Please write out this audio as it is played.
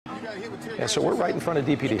And so we're right in front of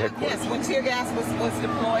DPD headquarters. Yes, when tear gas was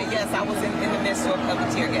deployed, yes, I was in the midst of the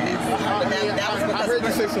tear gas. But that was because I heard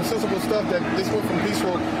you say some sensible stuff that this went from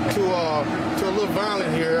peaceful to a little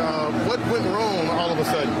violent here. What went wrong all of a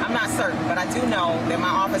sudden? I'm not certain, but I do know that my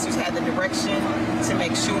officers had the direction to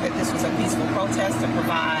make sure that this was a peaceful protest, to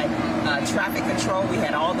provide traffic control. We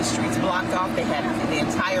had all the streets blocked off. They had the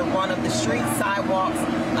entire run of the streets, sidewalks,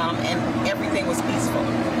 and everything was peaceful.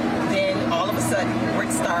 Then all of a sudden,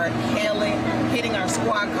 bricks started hailing, hitting our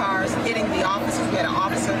squad cars, hitting the officers. We had an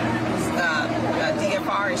officer whose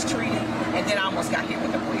DFR is treated, and then I almost got hit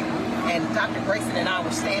with a brick. And Dr. Grayson and I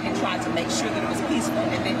were standing trying to make sure that it was peaceful,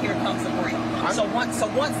 and then here comes the brick. So once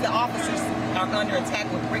the officers are under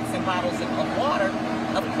attack with bricks and bottles of water,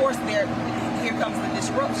 of course here comes the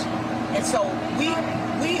disruption. And so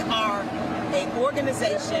we are an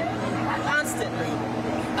organization who constantly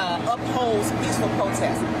upholds peaceful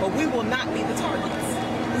protests, but we will not be the targets.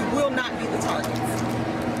 We will not be the targets.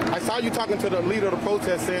 I saw you talking to the leader of the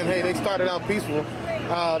protest saying, hey, they started out peaceful.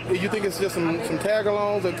 You think it's just some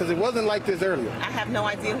tag-alongs? Because it wasn't like this earlier. I have no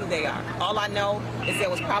idea who they are. All I know is there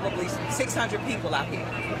was probably 600 people out here.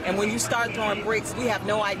 And when you start throwing bricks, we have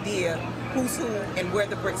no idea who's who and where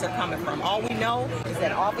the bricks are coming from. All we know is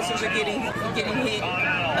that officers are getting hit,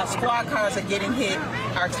 squad cars are getting hit,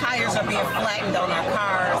 our tires are being flattened on our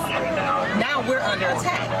cars. Now we're under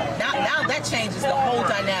attack. Now that changes the whole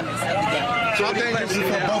dynamics of the game. How dangerous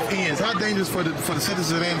for both ends? How dangerous for the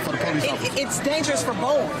citizens and for the police officers? It's dangerous for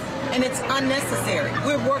both, and it's unnecessary.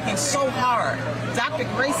 We're working so hard. Dr.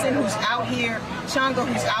 Grayson, who's out here, Changa,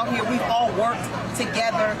 who's out here, we've all worked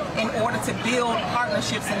together in order to build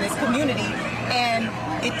partnerships in this community, and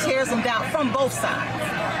it tears them down from both sides.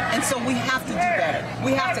 And so we have to do better.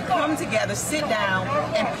 We have to come together, sit down,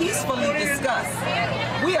 and peacefully discuss.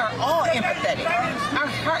 We are all empathetic. Our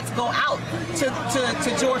hearts go out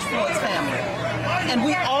to George Floyd's family. And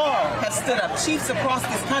we all have stood up, chiefs across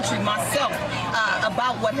this country, myself,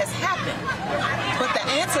 about what has happened. But the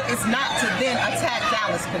answer is not to then attack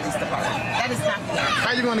Dallas Police Department. That is not the answer. How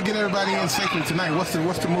are you going to get everybody in safely tonight? What's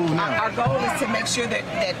the move now? Our goal is to make sure that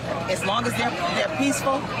as long as they're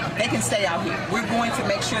peaceful, they can stay out here. We're going to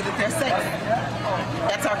make sure that they're safe.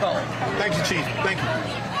 That's our goal. Thank you, Chief. Thank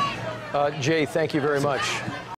you. Jay, thank you very much.